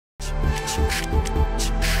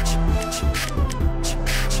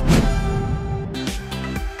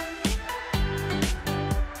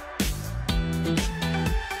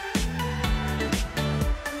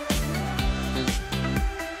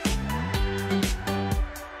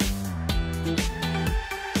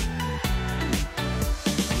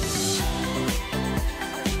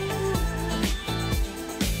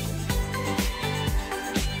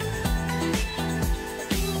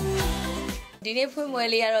ဒီနေ့ဖွင့်ပွဲ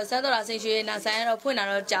လေးကတော့စမ်းတော်လာစိတ်ရွှေနာဆိုင်ကတော့ဖွင့်တာ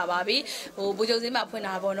တော့ကြာပါပြီဟိုဘူချုပ်စင်းမှာဖွင့်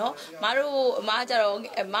တာပေါ့နော်မတို့အမကျတော့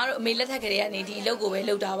မတို့အမေလက်ထက်ကလေးကနေဒီအလုပ်ကိုပဲ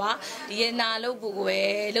လုပ်တာပါဒီရနာအလုပ်ကိုပဲ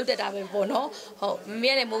လုပ်တတ်တာပဲပေါ့နော်ဟုတ်မမေ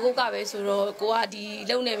ကလည်းမိုးကုတ်ကပဲဆိုတော့ကိုကဒီ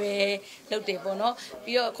လုပ်နေပဲလုပ်တယ်ပေါ့နော်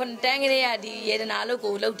ပြီးတော့ခုတန်းကလေးကဒီရတနာအလုပ်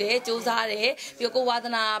ကိုလုပ်တယ်စူးစမ်းတယ်ပြီးတော့ကိုဝါသ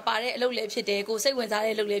နာပါတဲ့အလုပ်လည်းဖြစ်တယ်ကိုစိတ်ဝင်စား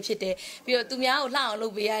တဲ့အလုပ်လည်းဖြစ်တယ်ပြီးတော့သူများကိုလှအောင်လု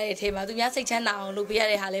ပ်ပေးရတဲ့အထဲမှာသူများစိတ်ချမ်းသာအောင်လုပ်ပေးရ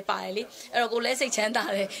တဲ့ဟာလည်းပါတယ်လေအဲ့တော့ကိုလည်းစိတ်ချမ်းသာ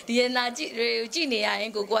တယ်ဒီရနာကြည့်နေရရ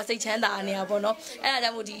င်ကိုကစိတ်ချမ်းသာနေတာပေါ့နော်အဲ့ဒါကြော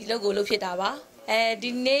င့်မို့ဒီအလုပ်ကိုလုပ်ဖြစ်တာပါ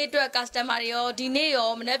ဒီနေ့အတွက် customer တွေရောဒီနေ့ရော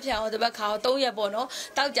မနေ့ဖြန်ရောတပတ်ခါရော3ရက်ပေါ့နော်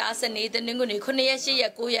တောက်ကြစနေတနင်္ဂနွေ9ရက်10ရ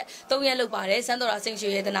က်9ရက်3ရက်လောက်ပါတယ်စမ်းတော်ရာစိန်ရွှေ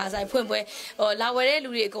ရတနာဆိုင်ဖွင့်ပွဲလာဝယ်တဲ့လူ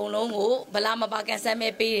တွေအကုန်လုံးကိုဗလာမပါကန်ဆန်း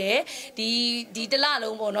မဲ့ပေးတယ်ဒီတစ်လ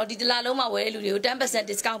လုံးပေါ့နော်ဒီတစ်လလုံးမှာဝယ်တဲ့လူတွေကို 10%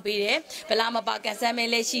 discount ပေးတယ်ဗလာမပါကန်ဆန်းမဲ့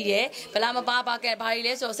လည်းရှိတယ်ဗလာမပါကန်ဘာတွေ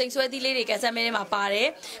လဲဆိုတော့စိန်ဆွဲသီးလေးတွေကန်ဆန်းမဲ့ထဲမှာပါတယ်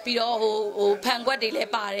ပြီးတော့ဟိုဖန်ကွက်တွေလ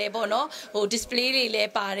ည်းပါတယ်ပေါ့နော်ဟို display တွေလ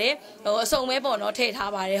ည်းပါတယ်ဟိုအစုံပဲပေါ့နော်ထည့်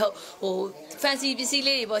ထားပါတယ်ဟုတ်ဟို fancy ပစ္စည်း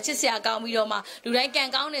လေးတွေပေါ့ချစ်စရာကောင်းပြီးတော့မှလူတိုင်းကန်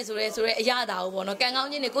ကောင်းတယ်ဆိုတဲ့အရာတာကိုပေါ့နော်ကန်ကောင်း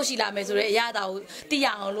ခြင်းတွေကိုရှိလာမယ်ဆိုတဲ့အရာတာကိုသိရ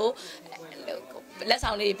အောင်လို့လက်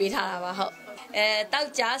ဆောင်လေးပေးထားတာပါဟုတ်တောက်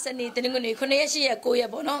ကြစနေတနင်္ဂနွေ9ရက်10ရက်9ရက်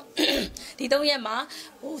ပေါ့နော်ဒီ3ရက်မှာ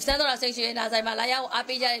ဟိုစမ်းတော်ရာစိတ်ရွှေနာဆိုင်မှာလာရောက်အား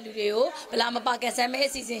ပေးကြတဲ့လူတွေကိုဗလာမပါကန်ဆန်းမဲ့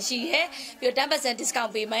အစီအစဉ်ရှိရဲပြီးတော့ 10% discount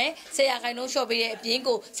ပေးမယ်10% shop ပေးတဲ့အပြင်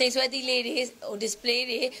ကိုစိန်ဆွဲသီးလေးတွေဟို display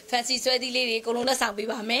တွေ fancy ဆွဲသီးလေးတွေအကုန်လုံးလက်ဆောင်ပေး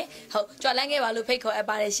ပါမယ်ဟုတ်ကြွလန်းခဲ့ပါလို့ဖိတ်ခေါ်အပ်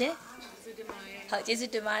ပါတယ်ရှင်ဟုတ်ကျေး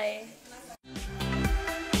ဇူးတင်ပါတယ်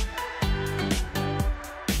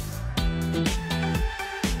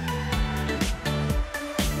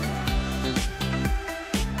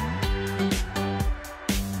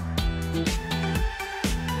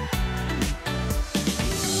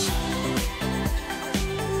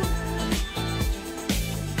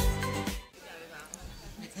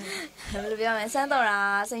ဘယ်လိုပြောမလဲစမ်းတော်ရာ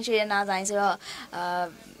စိန်ရွှေရနာဆိုင်ဆိုတော့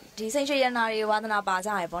ဒီစိန်ရွှေရနာတွေဝါသနာပါကြ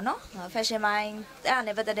ရပေါ့နော် fashion ပိုင်းအဲ့ဒါ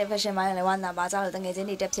နဲ့ပတ်သက်တဲ့ fashion ပိုင်းလည်းဝါသနာပါကြလို့တကယ်ချင်း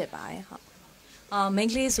တွေတက်ဖြစ်ပါတယ်ဟုတ်မိန်း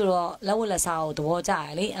ကလေးဆိုတော့လက်ဝတ်လက်စားကိုသဘောကျရ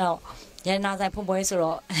လေအဲ့တော့ရတနာဆိုင်ဖွင့်ပွဲဆို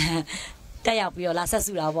တော့တက်ရောက်ပြီးတော့လာဆက်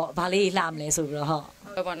စုတာပေါ့ဘာလေးလှမလဲဆိုပြီးတော့ဟု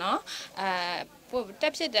တ်ပေါ့နော်တ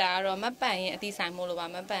က်ဖြစ်တာကတော့မပန်ရင်အတီဆိုင်မို့လို့ပါ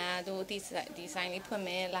မပန်ကသူအတီဒီဆိုင်လေးဖွင့်မ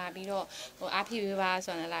ယ်လာပြီးတော့ဟိုအားဖြည့်ပေးပါ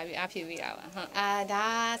ဆိုတော့လာပြီးအားဖြည့်ပေးတာပါဟုတ်ဒါ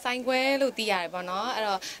ဆိုင်ခွဲလို့သိရတယ်ပေါ့နော်အဲ့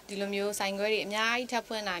တော့ဒီလိုမျိုးဆိုင်ခွဲတွေအများကြီးထပ်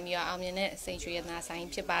ဖွင့်လာပြီးတော့အောင်မြင်တဲ့စိန်ရွှေရတနာဆိုင်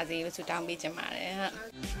ဖြစ်ပါစေလို့ဆုတောင်းပေးချင်ပါတယ်ဟု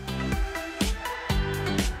တ်